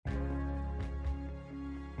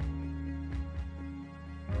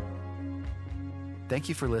Thank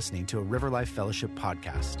you for listening to a River Life Fellowship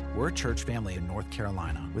podcast. We're a church family in North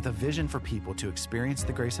Carolina with a vision for people to experience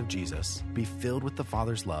the grace of Jesus, be filled with the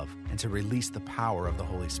Father's love, and to release the power of the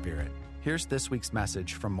Holy Spirit. Here's this week's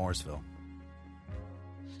message from Mooresville.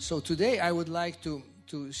 So today I would like to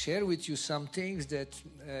share with you some things that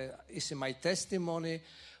is in my testimony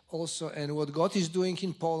also, and what God is doing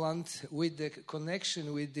in Poland with the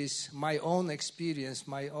connection with this, my own experience,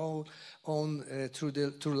 my own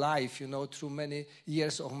through life, through many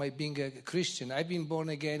years of my being a Christian. I've been born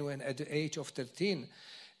again when at the age of 13,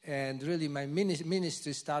 and really my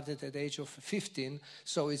ministry started at the age of 15.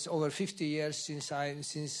 So it's over 50 years since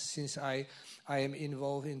I am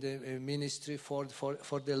involved in the ministry for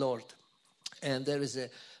the Lord. And there is a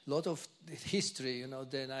lot of history,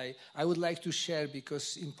 that I would like to share,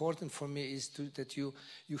 because important for me is that you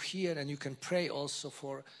hear and you can pray also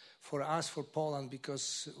for us, for Poland,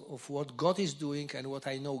 because of what God is doing and what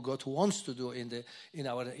I know God wants to do in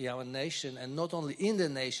our nation, and not only in the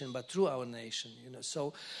nation but through our nation.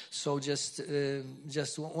 So just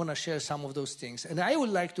want to share some of those things, and I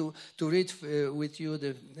would like to read with you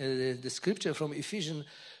the scripture from Ephesians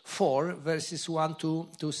 4 verses 1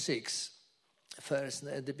 to 6. First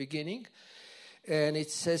at the beginning, and it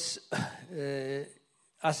says,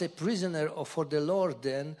 as a prisoner for the Lord,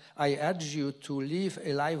 then I urge you to live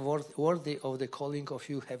a life worthy of the calling of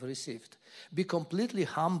you have received. Be completely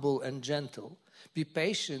humble and gentle. Be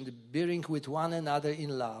patient, bearing with one another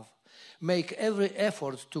in love. Make every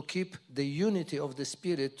effort to keep the unity of the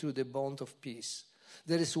Spirit through the bond of peace.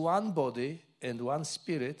 There is one body and one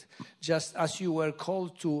Spirit, just as you were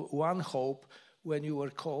called to one hope when you were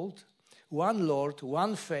called. One Lord,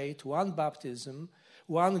 one faith, one baptism,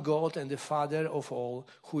 one God and the Father of all,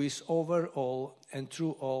 who is over all and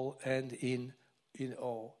through all and in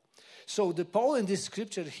all. So the Paul in this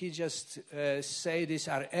scripture, he just say this,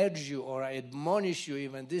 I urge you or I admonish you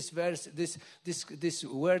even. This verse, this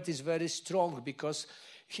word is very strong, because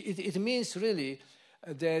it means really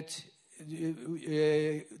that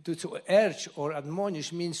to urge or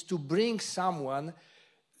admonish means to bring someone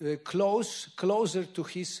closer to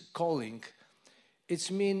his calling. It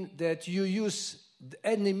means that you use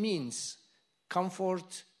any means,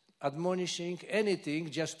 comfort, admonishing, anything,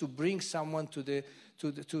 just to bring someone to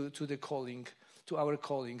the calling, to our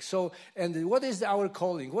calling. So, and what is our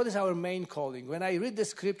calling? What is our main calling? When I read the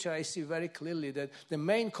scripture, I see very clearly that the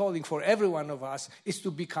main calling for every one of us is to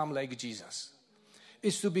become like Jesus.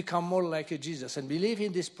 Is to become more like Jesus and believe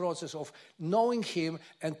in this process of knowing Him,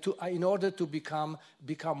 and in order to become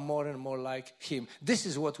more and more like Him. This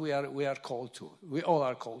is what we are called to. We all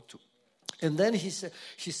are called to. And then he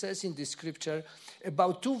says in this scripture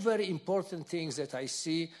about two very important things that I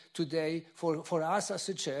see today for us as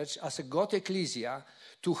a church, as a God ecclesia,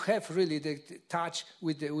 to have really the touch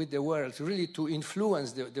with the world, really to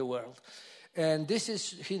influence the world. And this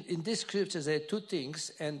is in this scripture there are two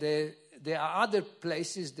things, and there are other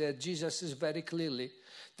places that Jesus is very clearly.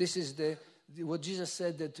 This is what Jesus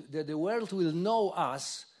said, that the world will know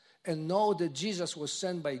us and know that Jesus was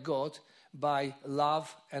sent by God by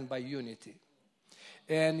love and by unity.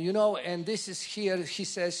 And and this is here, he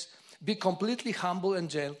says, be completely humble and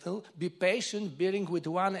gentle, be patient, bearing with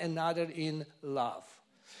one another in love.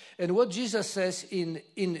 And what Jesus says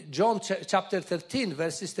in John chapter 13,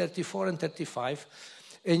 verses 34 and 35,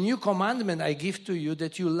 a new commandment I give to you,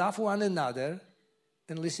 that you love one another.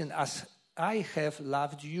 And listen, as I have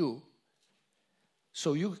loved you,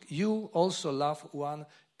 so you also love one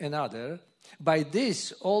another. By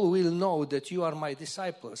this all will know that you are my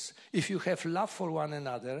disciples, if you have love for one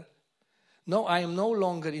another. No, I am no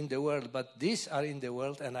longer in the world, but these are in the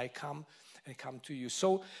world, and I come to you.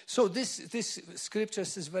 So this scripture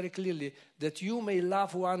says very clearly that you may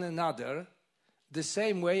love one another the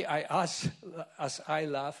same way as I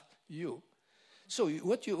love you. So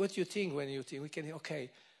what you think when you think,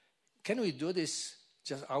 can we do this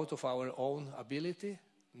just out of our own ability?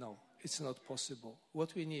 No, it's not possible.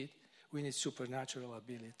 What we need supernatural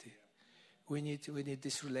ability. We need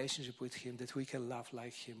this relationship with Him, that we can love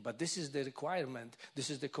like Him. But this is the requirement. This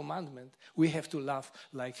is the commandment. We have to love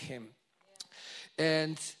like Him.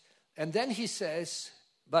 And then he says,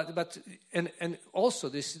 but also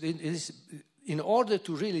this is, in order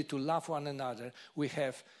to really to love one another, we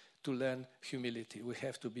have to learn humility. We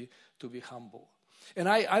have to be humble. And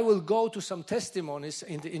I will go to some testimonies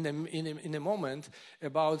in a moment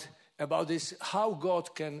about this, how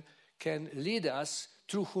God can lead us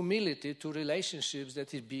through humility to relationships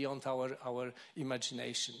that is beyond our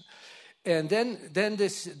imagination. And then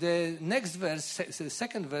the next verse, the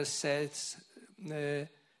second verse says,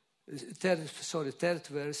 third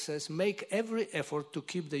verse says, make every effort to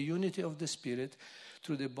keep the unity of the Spirit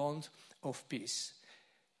through the bond of peace.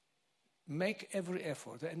 Make every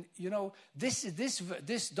effort. And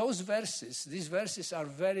those verses, these verses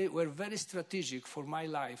were very strategic for my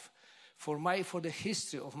life, for the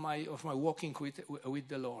history of my walking with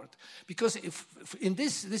the Lord. Because if in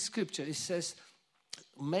this scripture it says,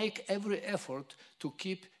 make every effort to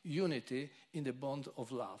keep unity in the bond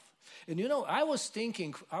of love. And I was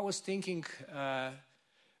thinking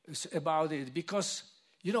about it because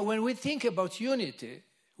when we think about unity,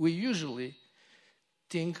 we usually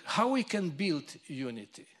think how we can build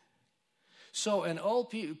unity. So, and all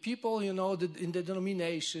people, in the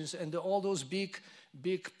denominations and all those big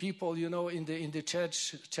people, in the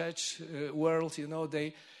church world,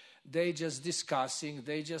 they just discussing,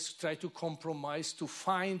 they just try to compromise to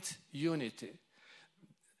find unity,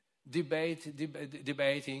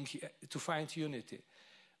 debating to find unity.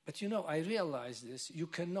 But I realize this: you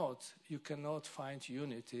cannot find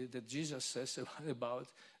unity that Jesus says about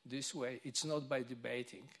this way. It's not by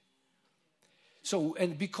debating. So,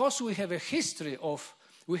 and because we have a history of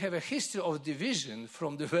division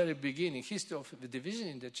from the very beginning, history of division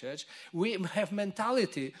in the church, we have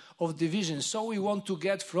mentality of division. So we want to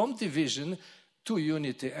get from division to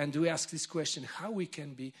unity, and we ask this question: how we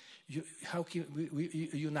can be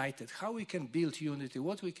united? How we can build unity?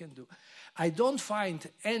 What we can do? I don't find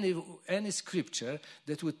any scripture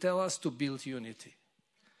that would tell us to build unity,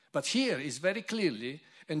 but here is very clearly,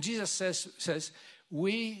 and Jesus says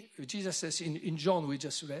in John we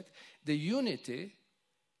just read, the unity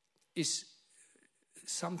is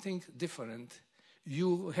something different.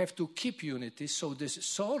 You have to keep unity. So the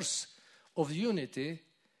source of unity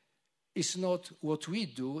is not what we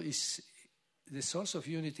do, is the source of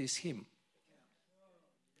unity is Him.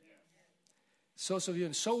 Source of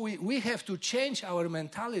unity. So we have to change our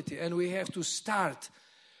mentality, and we have to start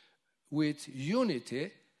with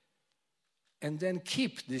unity and then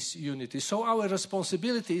keep this unity. So our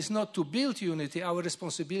responsibility is not to build unity, our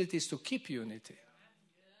responsibility is to keep unity.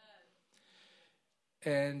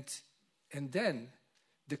 And then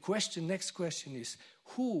the next question is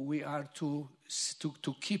who we are to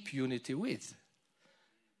keep unity with.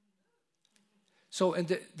 So, and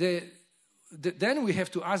then we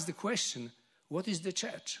have to ask the question, what is the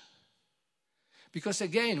church? Because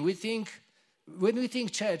again, when we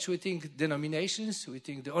think church, we think denominations, we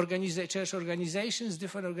think the church organizations,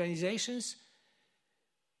 different organizations,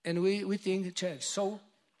 and we think church. So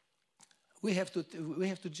we have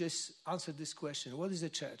to just answer this question: what is the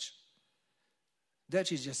church?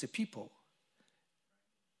 Church is just a people.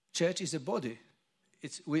 Church is a body.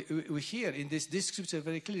 We hear in this scripture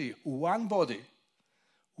very clearly: one body.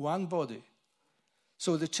 One body.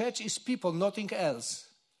 So the church is people, nothing else.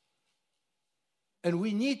 And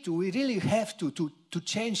we really have to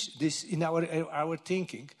change this in our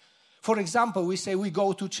thinking. For example, we say we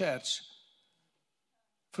go to church.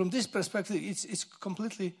 From this perspective, it's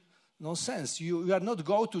completely nonsense. You are not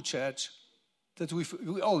go to church. That we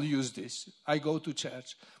all use this. I go to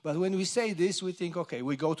church. But when we say this, we think, okay,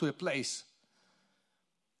 we go to a place.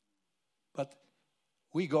 But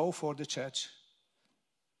we go for the church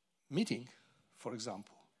meeting, for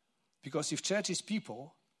example. Because if church is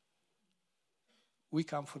people, we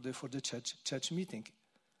come for the church meeting.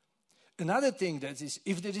 Another thing that is,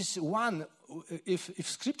 if there is one, if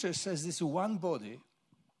Scripture says this is one body,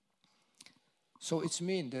 so it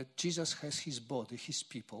means that Jesus has His body, His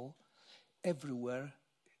people, everywhere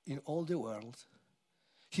in all the world.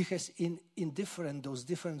 He has in those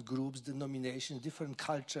different groups, denominations, different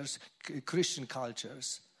cultures, Christian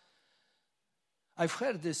cultures. I've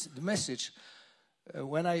heard the message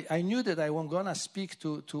when I knew that I was gonna speak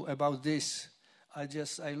to about this.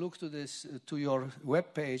 I looked to your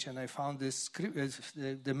webpage, and I found this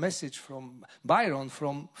the message from Byron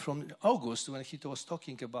from August, when he was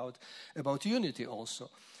talking about unity also.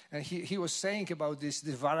 And he was saying about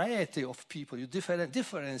the variety of people, different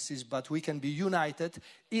differences, but we can be united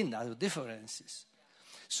in our differences.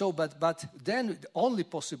 So, but then only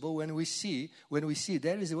possible when we see where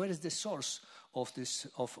is the source of this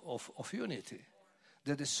of unity.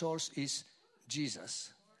 That the source is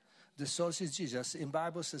Jesus. The source is Jesus. In the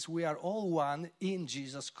Bible says we are all one in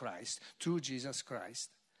Jesus Christ, through Jesus Christ.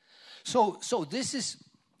 So this is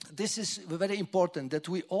very important, that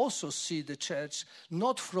we also see the church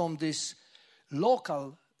not from this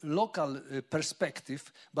local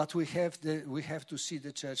perspective, but we have to see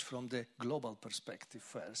the church from the global perspective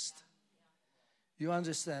first. You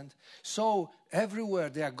understand? So everywhere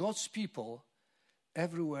there are God's people,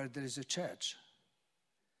 everywhere there is a church.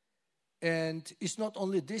 And it's not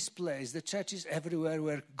only this place, the church is everywhere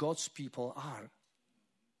where God's people are.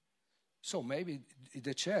 So maybe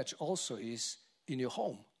the church also is in your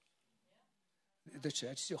home. The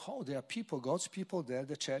church is your home. There are people, God's people there,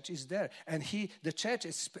 the church is there. And the church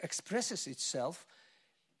expresses itself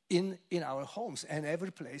in our homes and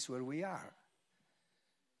every place where we are.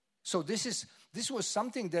 So this was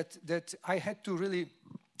something that I had to really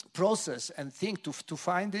process and think to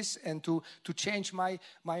find this and to change my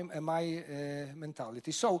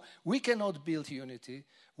mentality. So we cannot build unity.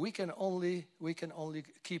 We can only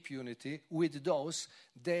keep unity with those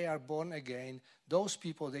they are born again. Those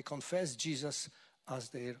people, they confess Jesus as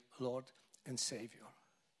their Lord and Savior.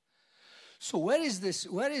 So where is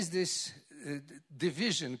this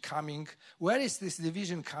division coming? Where is this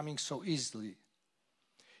division coming so easily?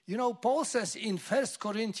 You know, Paul says in 1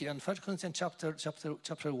 Corinthians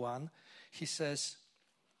chapter 1, he says,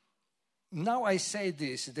 now I say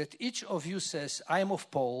this, that each of you says, I am of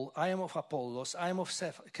Paul, I am of Apollos, I am of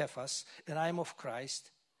Cephas, and I am of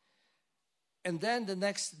Christ. And then the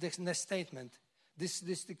next statement,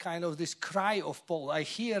 this kind of this cry of Paul, I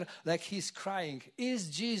hear like he's crying, is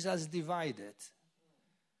Jesus divided?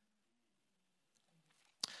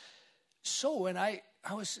 So when I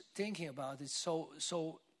was thinking about it,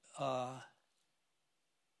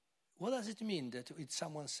 what does it mean that if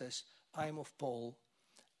someone says, I am of Paul,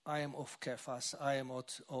 I am of Cephas, I am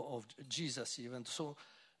of Jesus even? So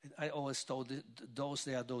I always thought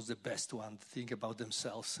they are the best ones, think about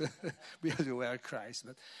themselves, because they were Christ.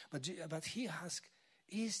 But he asked,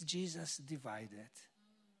 is Jesus divided?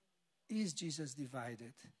 Is Jesus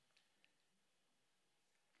divided?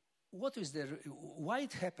 Why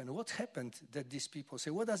it happened? What happened that these people say?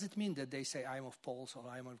 What does it mean that they say, I am of Paul, or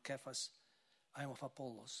I am of Cephas, I am of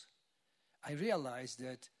Apollos? I realized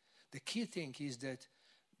that the key thing is that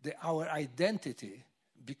our identity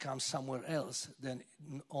becomes somewhere else than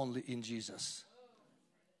only in Jesus.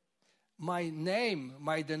 My name,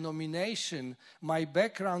 my denomination, my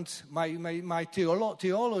background, my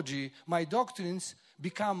theology, my doctrines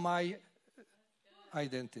become my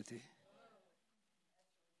identity.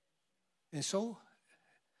 And so,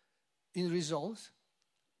 in result,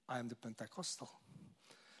 I'm the Pentecostal.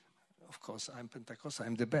 Of course, I'm Pentecostal,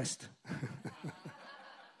 I'm the best.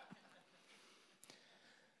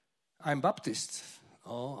 I'm Baptist.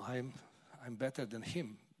 Oh, I'm better than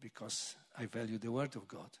him because I value the Word of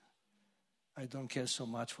God. I don't care so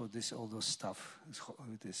much for all those stuff,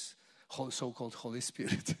 this so-called Holy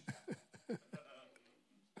Spirit.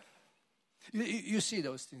 You see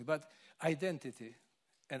those things, but identity.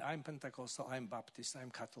 And I'm Pentecostal, I'm Baptist, I'm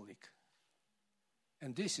Catholic.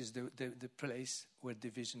 And this is the place where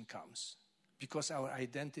division comes. Because our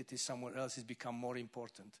identity somewhere else has become more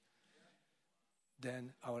important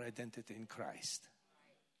than our identity in Christ.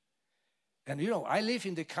 And I live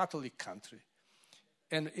in the Catholic country.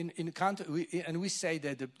 And in country, we say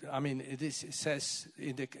that, this says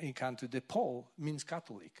in country, the Paul means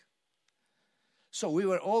Catholic. So we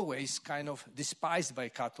were always kind of despised by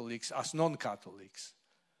Catholics as non-Catholics.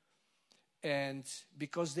 And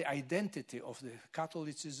because the identity of the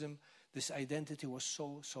Catholicism, this identity was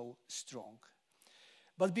so strong.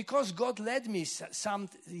 But because God led me some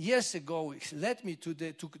years ago, led me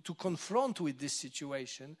to confront with this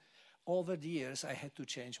situation, over the years I had to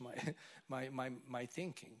change my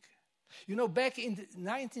thinking. Back in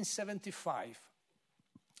 1975,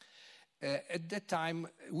 at that time,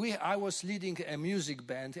 I was leading a music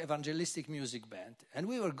band, evangelistic music band, and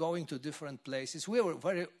we were going to different places. We were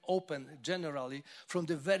very open, generally. From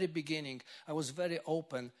the very beginning, I was very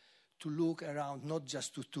open to look around, not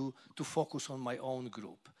just to focus on my own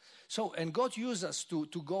group. So, and God used us to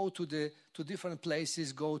go to different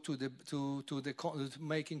places, go to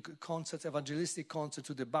making concerts, evangelistic concerts,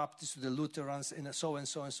 to the Baptists, to the Lutherans, and so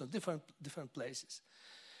different places,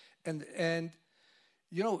 and.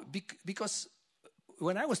 Because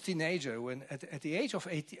when I was a teenager, at the age of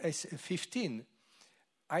 15,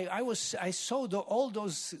 I saw all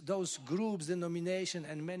those groups, denomination,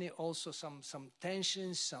 and many also some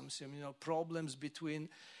tensions, some problems between.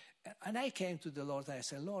 And I came to the Lord and I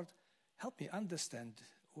said, Lord, help me understand.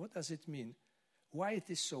 What does it mean? Why it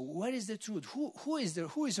is so? Where is the truth? Who is there?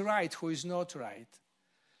 Who is right? Who is not right?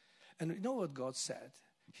 And you know what God said?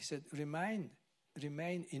 He said, remain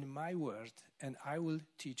in my word, and I will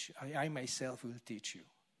teach. I myself will teach you.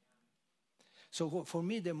 So for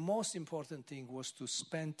me, the most important thing was to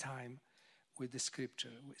spend time with the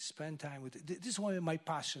Scripture. This was my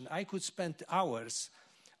passion. I could spend hours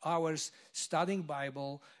studying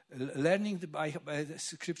Bible, learning the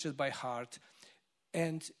Scriptures by heart,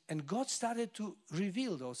 And God started to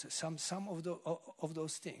reveal some of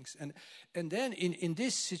those things. And then in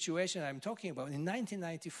this situation I'm talking about, in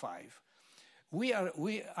 1995,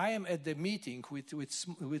 I am at the meeting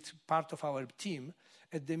with part of our team,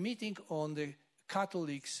 at the meeting on the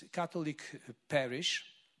Catholic parish,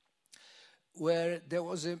 where there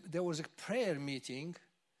was a prayer meeting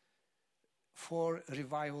for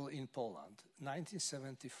revival in Poland,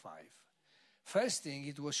 1975. First thing,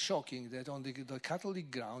 it was shocking that on the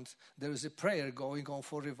Catholic ground there is a prayer going on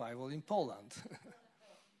for revival in Poland.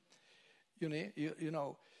 you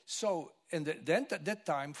know. So, and then at that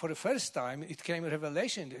time, for the first time, it came a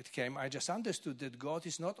revelation. I just understood that God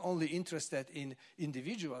is not only interested in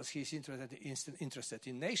individuals; He's interested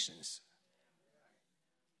in nations.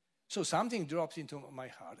 So something dropped into my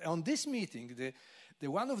heart. On this meeting, the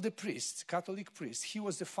one of the priests, Catholic priest, he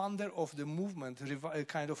was the founder of the movement, a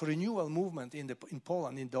kind of renewal movement in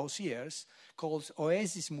Poland in those years, called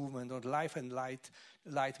Oasis movement or Life and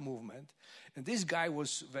Light movement. And this guy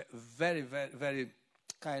was very, very, very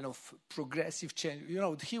kind of progressive change.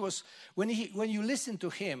 He was when you listen to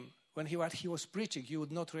him, what he was preaching, you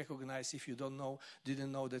would not recognize if you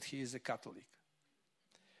didn't know that he is a Catholic.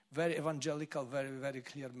 Very evangelical, very, very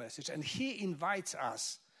clear message. And he invites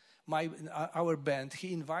us, our band,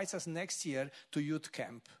 he invites us next year to the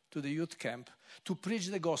youth camp, to preach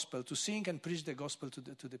the gospel, to sing and preach the gospel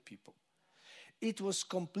to the people. It was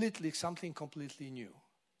something completely new.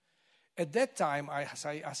 At that time, as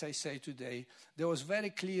I say today, there was very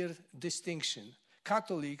clear distinction.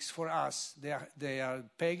 Catholics, for us, they are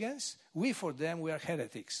pagans. For them, we are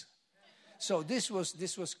heretics. So this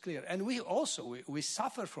was clear, and we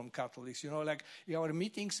suffer from Catholics. Like at our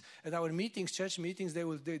meetings, church meetings,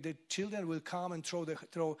 the children will come and throw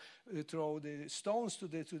the stones to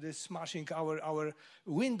the smashing our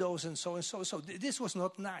windows and so and so. So this was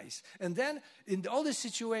not nice. And then in all this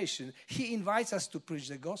situation, he invites us to preach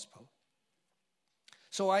the gospel.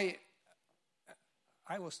 So I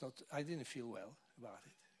didn't feel well about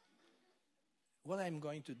it. What I'm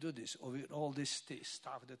going to do this with all this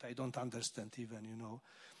stuff that I don't understand even,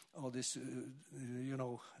 all this,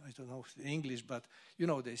 I don't know English, but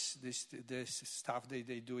this stuff they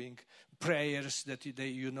doing, prayers that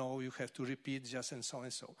you have to repeat just and so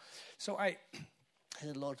and so. So I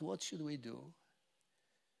said, Lord, what should we do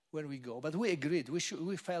when we go? But we agreed.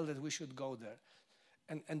 We felt that we should go there.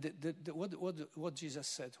 And what Jesus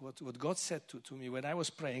said, what God said to me when I was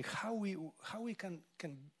praying, how we can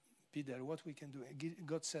be there, what we can do.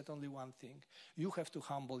 God said only one thing: you have to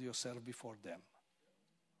humble yourself before them.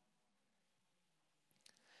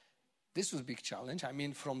 This was a big challenge,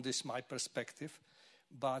 from my perspective,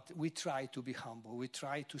 but we tried to be humble. We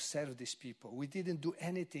tried to serve these people. We didn't do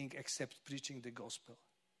anything except preaching the gospel.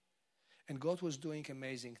 And God was doing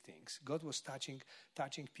amazing things. God was touching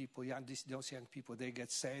people, those young people. They get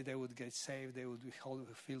saved, they would get saved, they would be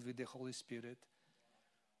filled with the Holy Spirit.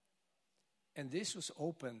 And this was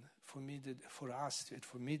open for me,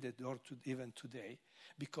 the door to even today,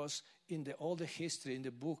 because in all the history, in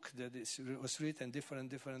the book that was written,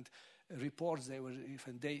 different reports,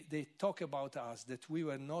 they talk about us, that we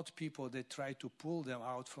were not people that tried to pull them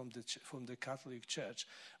out from the Catholic Church,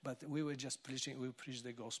 but we were just preaching. We preached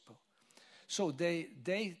the gospel, so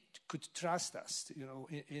they could trust us,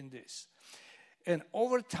 in this. And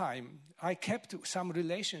over time, I kept some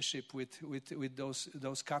relationship with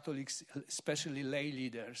those Catholics, especially lay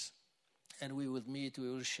leaders. And we would meet, we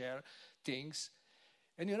would share things.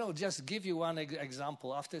 And just give you one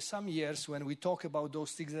example. After some years, when we talk about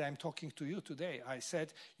those things that I'm talking to you today, I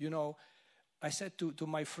said to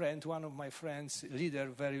my friend, one of my friends, leader,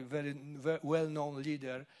 very, very well-known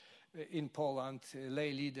leader in Poland,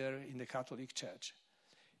 lay leader in the Catholic Church.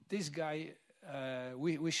 This guy,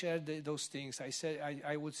 we shared those things. I said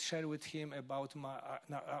I would share with him about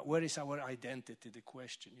where is our identity, the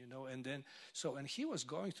question, and then and he was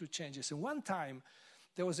going through changes. And one time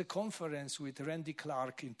there was a conference with Randy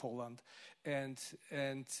Clark in Poland, and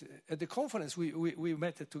at the conference we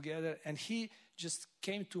met together, and he just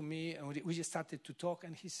came to me and we just started to talk,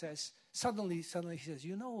 and he says suddenly he says,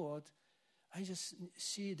 you know what? I just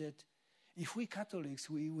see that if we Catholics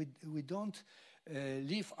we don't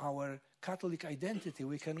live our Catholic identity,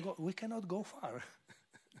 we cannot go far.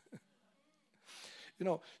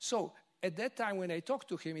 So at that time when I talked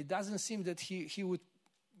to him, it doesn't seem that he would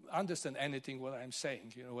understand anything what I'm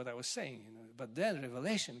saying, what I was saying. But then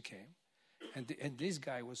revelation came, and this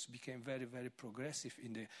guy became very, very progressive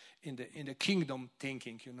in the kingdom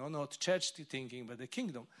thinking, not church thinking, but the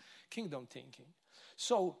kingdom thinking.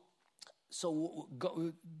 So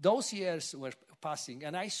those years were passing,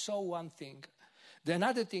 and I saw one thing, The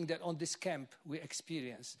another thing that on this camp we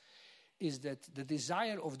experience is that the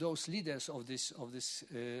desire of those leaders of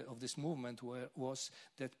this movement was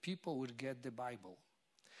that people would get the Bible.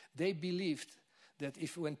 They believed that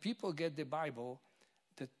when people get the Bible,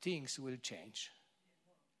 that things will change.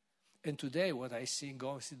 And today, what I see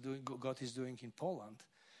God is doing in Poland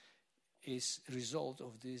is a result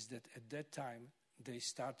of this. That at that time they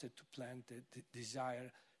started to plant the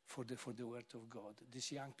desire for the Word of God.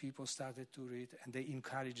 These young people started to read, and they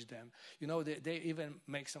encouraged them. You know, they even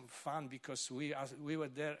make some fun because we were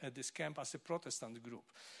there at this camp as a Protestant group.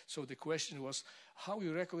 So the question was, how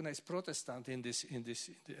you recognize Protestant in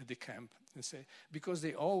the camp? And say, because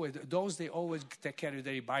they always take carry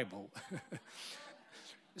their Bible.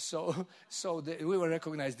 So we were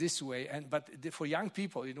recognized this way, but for young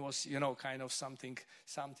people it was, kind of something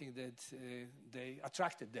that they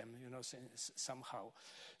attracted them, somehow.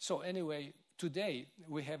 So anyway, today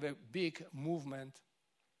we have a big movement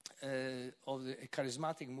of the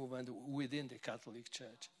charismatic movement within the Catholic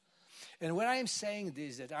Church. And when I am saying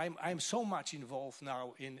this, that I'm so much involved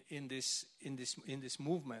now in this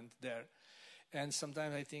movement there, and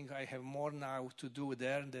sometimes I think I have more now to do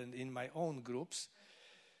there than in my own groups.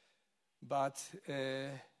 But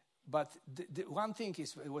the one thing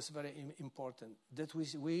was very important, that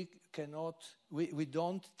we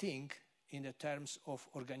don't think in the terms of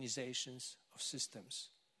organizations, of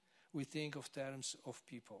systems. We think of terms of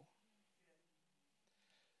people.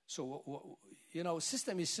 So,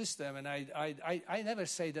 system is system, and I never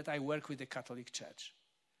say that I work with the Catholic Church.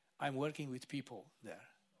 I'm working with people there,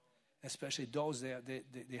 especially those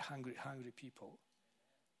the hungry people.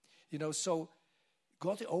 So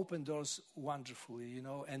God opened doors wonderfully,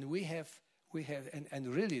 and we have, and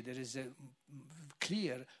really there is a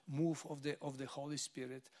clear move of the Holy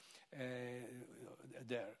Spirit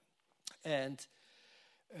there. And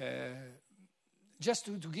just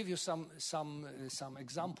to give you some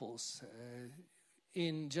examples,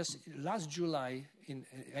 in just last July, in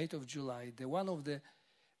 8th of July, one of the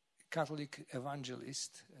Catholic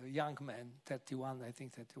evangelists, a young man, 31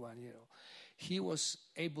 years old, he was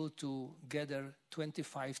able to gather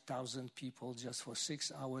 25,000 people just for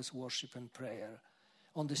 6 hours worship and prayer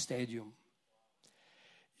on the stadium.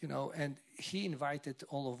 And he invited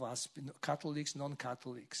all of us, Catholics,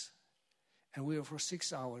 non-Catholics. And we were for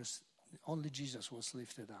 6 hours, only Jesus was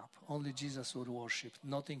lifted up. Only Jesus would worship,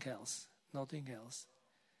 nothing else.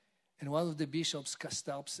 And one of the bishops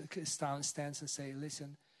stands and say,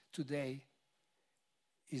 listen, today,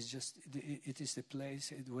 it is the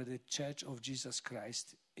place where the Church of Jesus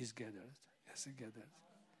Christ is gathered. Yes, gathered.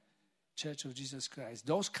 Church of Jesus Christ.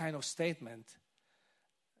 Those kind of statements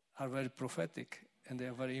are very prophetic and they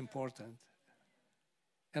are very important.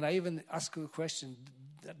 And I even ask a question,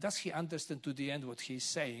 does he understand to the end what he's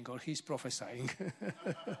saying or he's prophesying?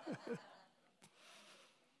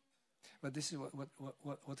 But this is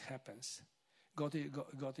what happens. God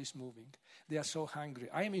is moving. They are so hungry.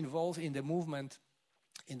 I am involved in the movement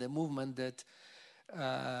that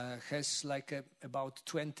has about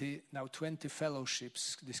 20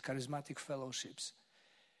 fellowships, these charismatic fellowships.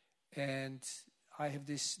 And I have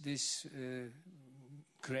this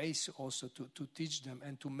grace also to teach them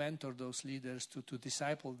and to mentor those leaders, to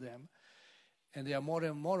disciple them. And there are more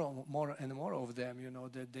and more of them,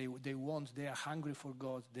 that they are hungry for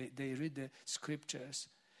God. They read the scriptures.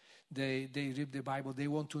 They read the Bible. They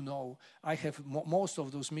want to know. I have most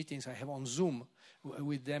of those meetings I have on Zoom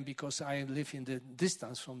with them because I live in the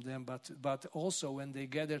distance from them. But also when they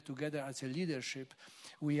gather together as a leadership,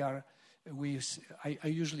 I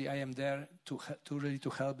am there to really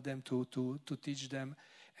help them, to teach them,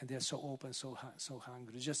 and they are so open, so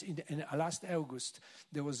hungry. Just in last August,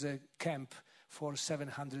 there was a camp for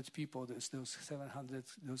 700 people.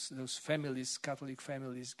 Those families, Catholic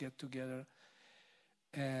families, get together.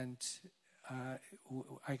 And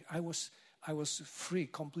I was free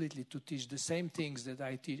completely to teach the same things that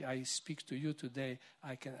I speak to you today.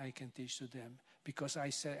 I can teach to them, because I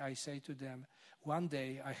say to them, one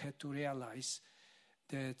day I had to realize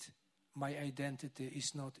that my identity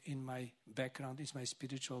is not in my background; it's my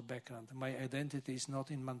spiritual background. My identity is not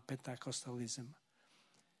in my Pentecostalism.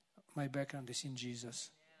 My background is in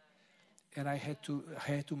Jesus, and I had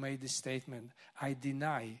to make this statement. I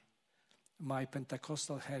deny my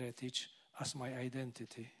Pentecostal heritage as my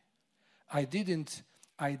identity. I didn't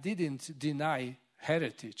deny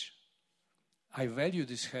heritage. I value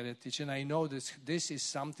this heritage, and I know that this is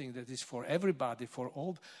something that is for everybody, for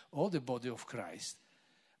all the body of Christ.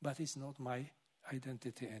 But it's not my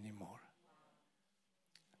identity anymore.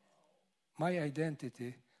 My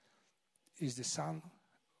identity is the son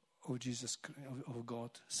of Jesus, of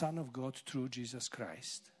God, Son of God through Jesus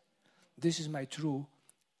Christ. This is my true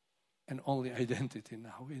and only identity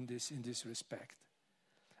now in this respect.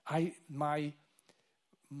 I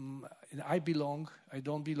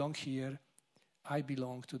don't belong here. I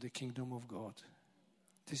belong to the kingdom of God.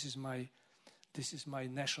 This is my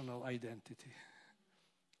national identity.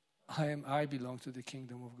 I belong to the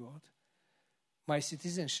kingdom of God. My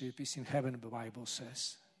citizenship is in heaven, the Bible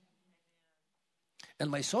says. And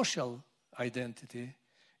my social identity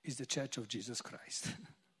is the Church of Jesus Christ.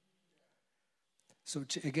 So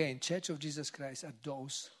again, Church of Jesus Christ are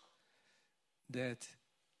those that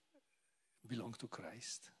belong to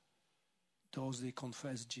Christ. Those they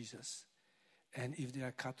confess Jesus. And if they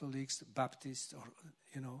are Catholics, Baptists, or,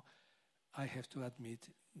 I have to admit,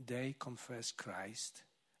 they confess Christ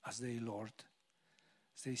as their Lord,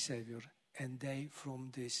 as their Savior. And they,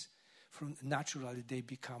 naturally, they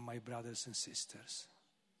become my brothers and sisters.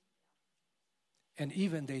 And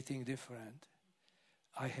even they think different,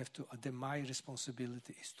 my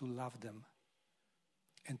responsibility is to love them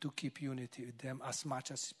and to keep unity with them as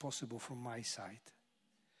much as possible from my side.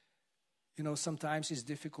 Sometimes it's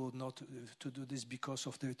difficult not to do this because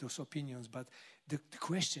of those opinions, but the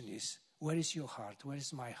question is, where is your heart? Where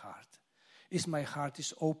is my heart? Is my heart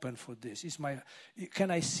is open for this?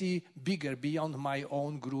 Can I see bigger beyond my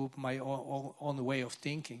own group, my own way of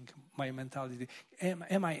thinking, my mentality?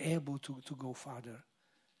 Am I able to go further?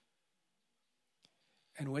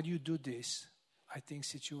 And when you do this, I think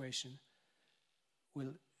situation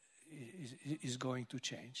is going to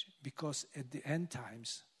change. Because at the end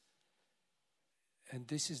times, and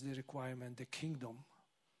this is the requirement, the kingdom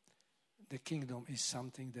is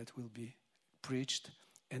something that will be preached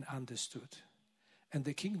and understood. And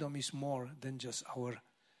the kingdom is more than just our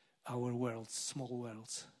worlds, small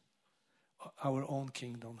worlds, our own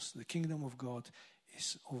kingdoms. The kingdom of God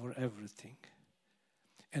is over everything.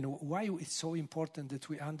 And why it's so important that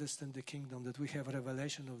we understand the kingdom, that we have a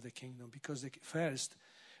revelation of the kingdom? Because first,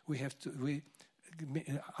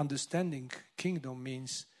 understanding kingdom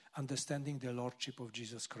means understanding the lordship of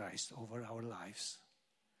Jesus Christ over our lives.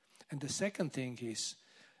 And the second thing is,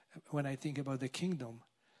 when I think about the kingdom,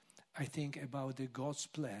 I think about the God's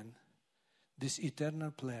plan, this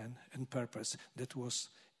eternal plan and purpose that was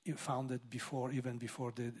founded even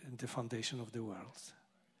before the foundation of the world.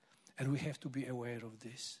 And we have to be aware of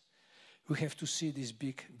this. We have to see this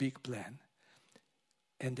big plan.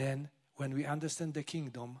 And then when we understand the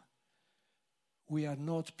kingdom, we are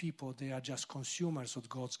not people that are just consumers of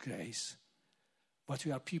God's grace, but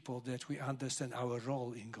we are people that we understand our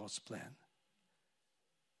role in God's plan.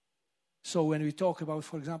 So when we talk about,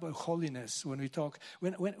 for example, holiness, when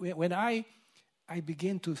I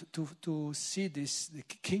begin to see the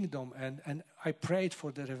kingdom, and I prayed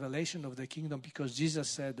for the revelation of the kingdom because Jesus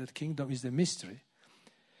said that kingdom is the mystery.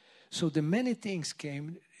 So the many things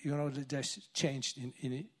came, that changed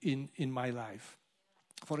in my life.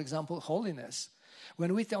 For example, holiness.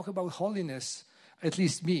 When we talk about holiness, at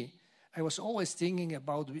least me, I was always thinking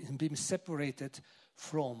about being separated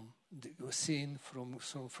from the sin, from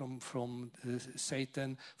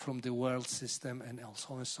Satan, from the world system, and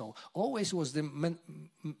so and so. Always was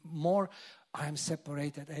more, I'm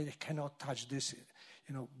separated, I cannot touch this,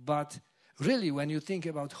 But really, when you think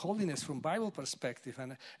about holiness from Bible perspective,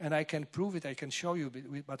 and I can prove it, I can show you,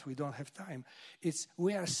 but we don't have time. It's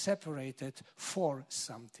we are separated for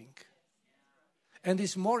something. And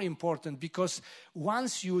it's more important because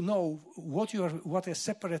once you know what are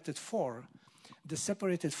separated for, the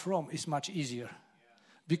separated from is much easier,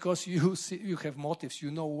 because you have motives,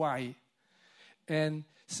 you know why. And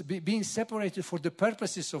being separated for the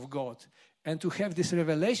purposes of God, and to have this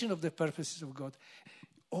revelation of the purposes of God,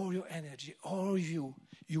 all your energy, all you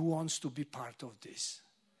wants to be part of this,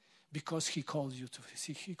 because He called you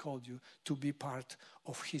to be part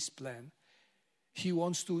of His plan. He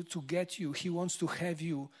wants to get you. He wants to have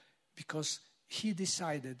you, because He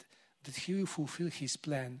decided that He will fulfill His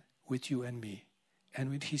plan with you and me, and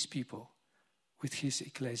with His people, with His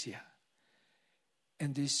ecclesia.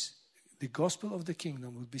 And the gospel of the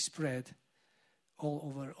kingdom will be spread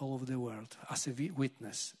all over the world as a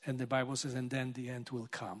witness. And the Bible says, and then the end will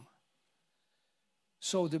come.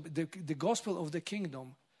 So the gospel of the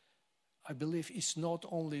kingdom, I believe, is not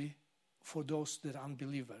only for those that are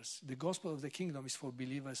unbelievers. The gospel of the kingdom is for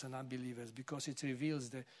believers and unbelievers, because it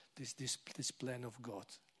reveals this plan of God.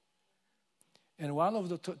 And one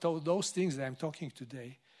of those things that I'm talking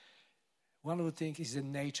today, one of the things is the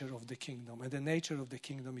nature of the kingdom. And the nature of the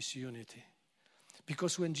kingdom is unity.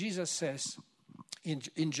 Because when Jesus says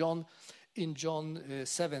in John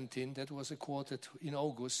 17, that was quoted in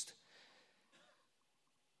August,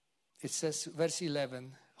 it says, verse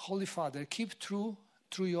 11, Holy Father, keep true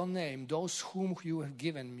through your name those whom you have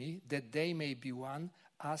given me, that they may be one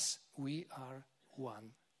as we are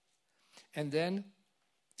one. And then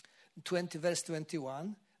verse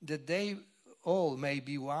 21, that they all may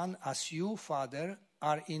be one as you, Father,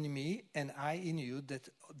 are in me and I in you, that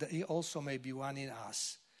they also may be one in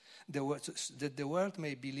us, that the world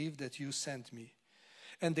may believe that you sent me.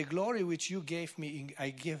 And the glory which you gave me,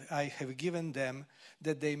 I have given them,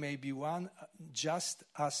 that they may be one, just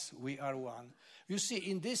as we are one. You see,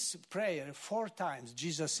 in this prayer, 4 times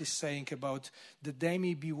Jesus is saying about that they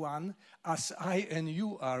may be one, as I and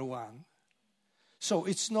you are one. So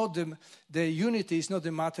it's not the unity is not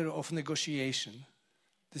a matter of negotiation.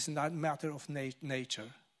 This is not a matter of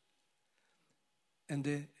nature.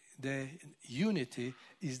 And the unity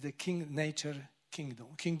is the kingdom nature.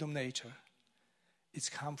 It's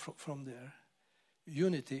come from there.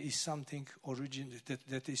 Unity is something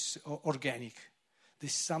that is organic.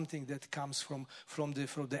 This is something that comes from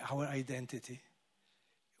our identity.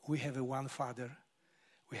 We have a one Father.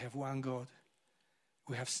 We have one God.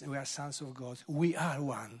 We are sons of God. We are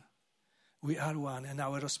one. We are one, and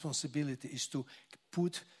our responsibility is to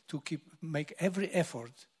make every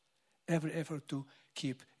effort to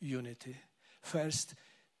keep unity. First,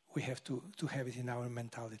 we have to have it in our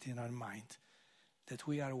mentality, in our mind, that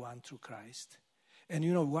we are one through Christ. And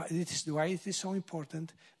you know why it is so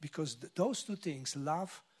important? Because those 2 things,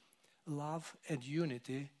 love and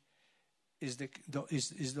unity, is the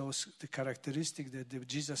characteristic that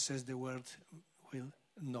Jesus says the world will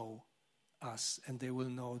know us, and they will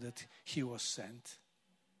know that He was sent.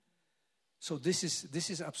 So this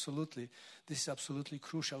is absolutely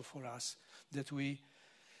crucial for us that we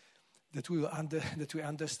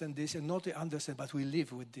understand this, and not understand, but we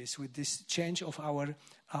live with this change of our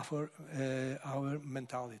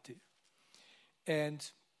mentality.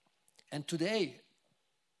 And today,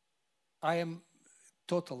 I'm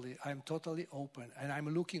totally open, and I'm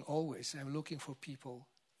looking for people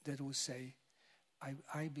that will say,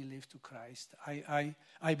 I believe to Christ. I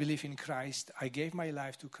believe in Christ. I gave my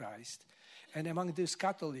life to Christ. And among these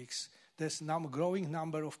Catholics, there's now a growing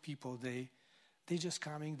number of people. They just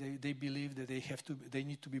coming. They believe that they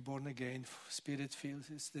need to be born again, Spirit filled.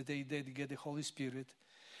 That they get the Holy Spirit.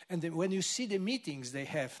 And then when you see the meetings they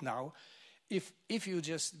have now, if you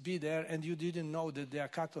just be there and you didn't know that they are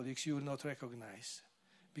Catholics, you will not recognize,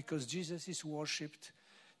 because Jesus is worshipped.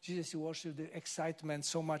 Jesus worshipped, the excitement,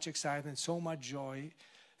 so much joy,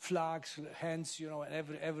 flags, hands,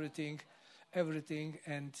 everything,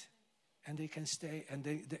 and they can stay. And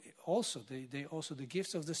they also the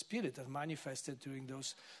gifts of the Spirit are manifested during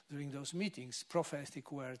those meetings.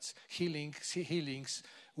 Prophetic words, healings,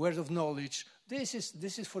 word of knowledge. This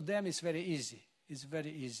is for them. It's very easy. It's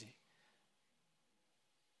very easy.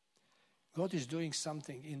 God is doing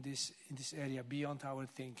something in this area beyond our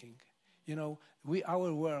thinking.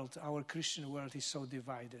 Our Christian world is so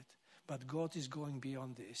divided, but God is going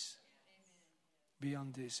beyond this.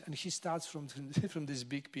 Beyond this. And He starts from this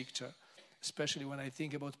big picture, especially when I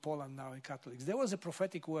think about Poland now in Catholics. There was a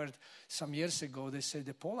prophetic word some years ago. They said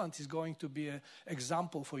that Poland is going to be an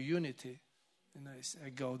example for unity. And I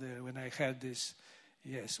go there when I heard this.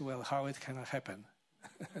 Yes, well, how it can happen?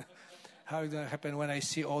 How it can happen when I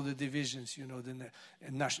see all the divisions? The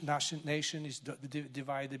nation is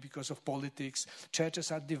divided because of politics.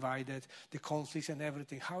 Churches are divided, the conflicts and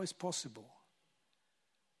everything. How is possible?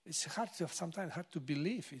 It's sometimes hard to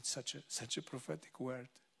believe in such a prophetic word.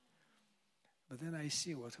 But then I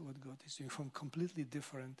see what God is doing from completely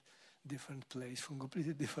different place, from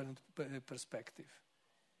completely different perspective.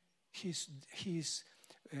 He's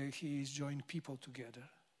joined people together.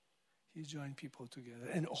 He's joined people together.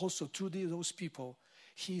 And also through those people,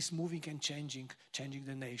 He's moving and changing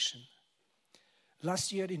the nation.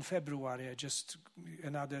 Last year in February,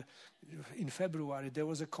 there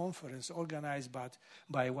was a conference organized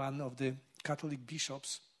by one of the Catholic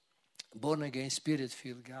bishops, born-again,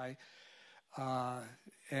 Spirit-filled guy,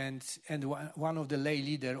 and one of the lay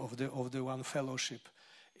leader of the one fellowship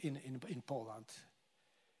in Poland.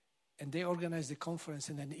 And they organized the conference,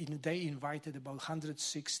 and then they invited about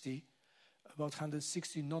 160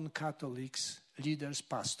 non-Catholics, leaders,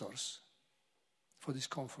 pastors, for this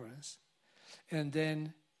conference. And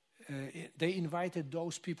then they invited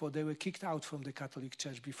those people. They were kicked out from the Catholic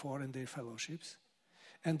Church before in their fellowships.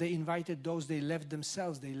 And they invited those they left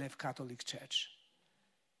Catholic Church.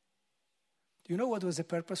 Do you know what was the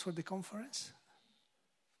purpose for the conference?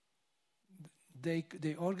 They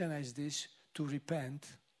organized this to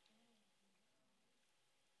repent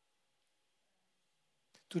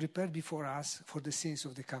before us for the sins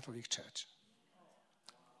of the Catholic Church.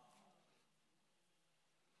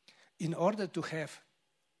 in order to have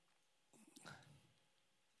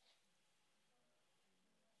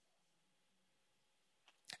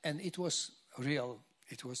and it was real.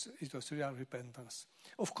 It was real repentance.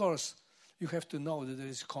 Of course, you have to know that there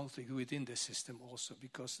is conflict within the system also,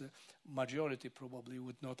 because the majority probably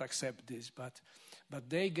would not accept this. But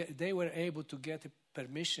they were able to get a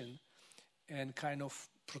permission and kind of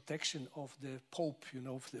protection of the Pope,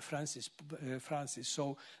 of the Francis.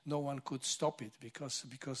 So no one could stop it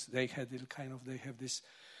because they have this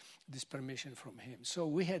permission from him. So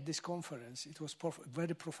we had this conference. It was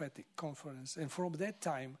very prophetic conference, and from that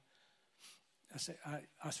time,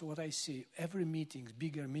 as what I see, every meetings,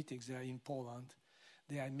 bigger meetings that are in Poland,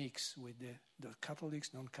 they are mixed with the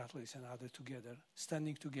Catholics, non-Catholics, and others together,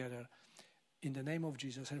 standing together in the name of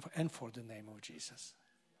Jesus and for the name of Jesus.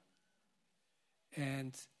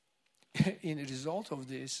 And in the result of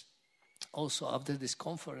this, also after this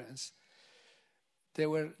conference, there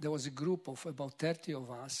was a group of about 30 of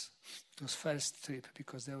us. It was first trip,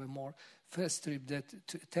 because there were more. First trip that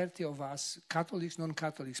 30 of us, Catholics,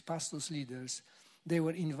 non-Catholics, pastors, leaders, they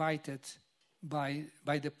were invited by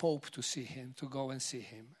the Pope to see him, to go and see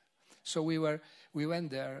him. So we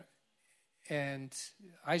went there, and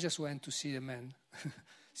I just went to see the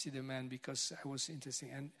man, because I was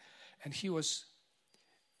interested. And he was.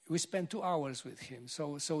 We spent 2 hours with him.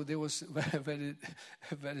 So there was very,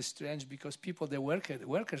 very strange, because people, the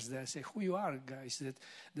workers there say, "Who you are, guys?"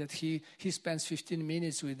 That he spends 15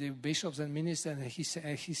 minutes with the bishops and ministers, and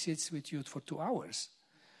he sits with you for 2 hours.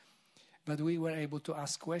 But we were able to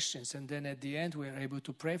ask questions, and then at the end we were able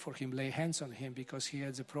to pray for him, lay hands on him, because he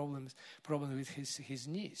had a problem with his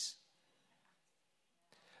knees.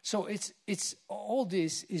 So it's all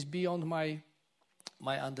this is beyond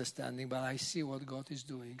my understanding, but I see what God is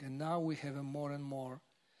doing. And now we have more and more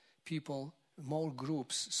people, more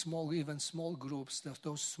groups, small groups,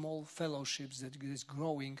 those small fellowships that is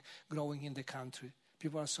growing in the country.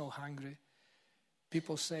 People are so hungry.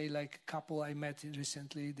 People say, like a couple I met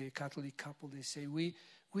recently, the Catholic couple, they say, we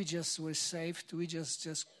just were saved,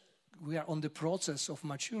 we are on the process of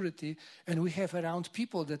maturity, and we have around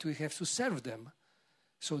people that we have to serve them.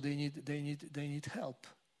 So they need help.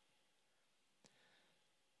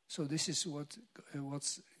 So this is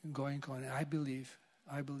what's going on. I believe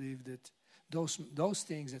that those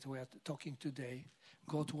things that we are talking today,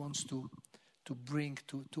 God wants to bring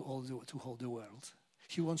to all the world.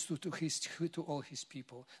 He wants to all his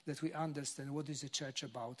people, that we understand what is the church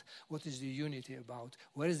about, what is the unity about,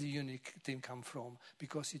 where does the unity come from,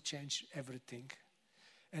 because it changed everything.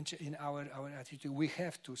 And in our attitude, we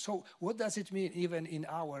have to. So what does it mean even in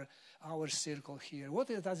our circle here? What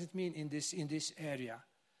does it mean in this area?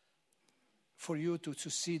 For you to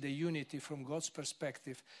see the unity from God's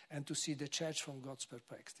perspective and to see the church from God's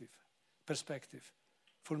perspective.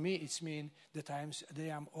 For me, it's mean that I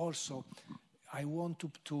want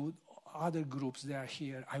to other groups that are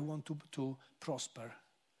here, I want to prosper.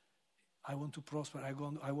 I want to prosper.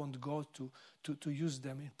 I want God to use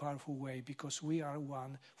them in a powerful way, because we are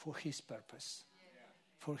one for His purpose.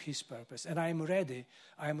 For His purpose. And I'm ready.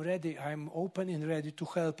 I'm open and ready to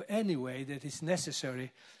help any way that is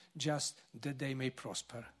necessary, just that they may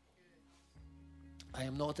prosper. I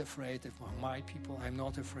am not afraid of my people. I'm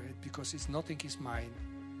not afraid, because nothing is mine.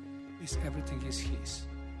 Everything is His.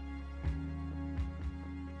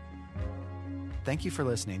 Thank you for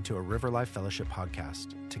listening to a River Life Fellowship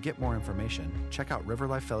podcast. To get more information, check out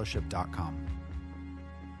riverlifefellowship.com.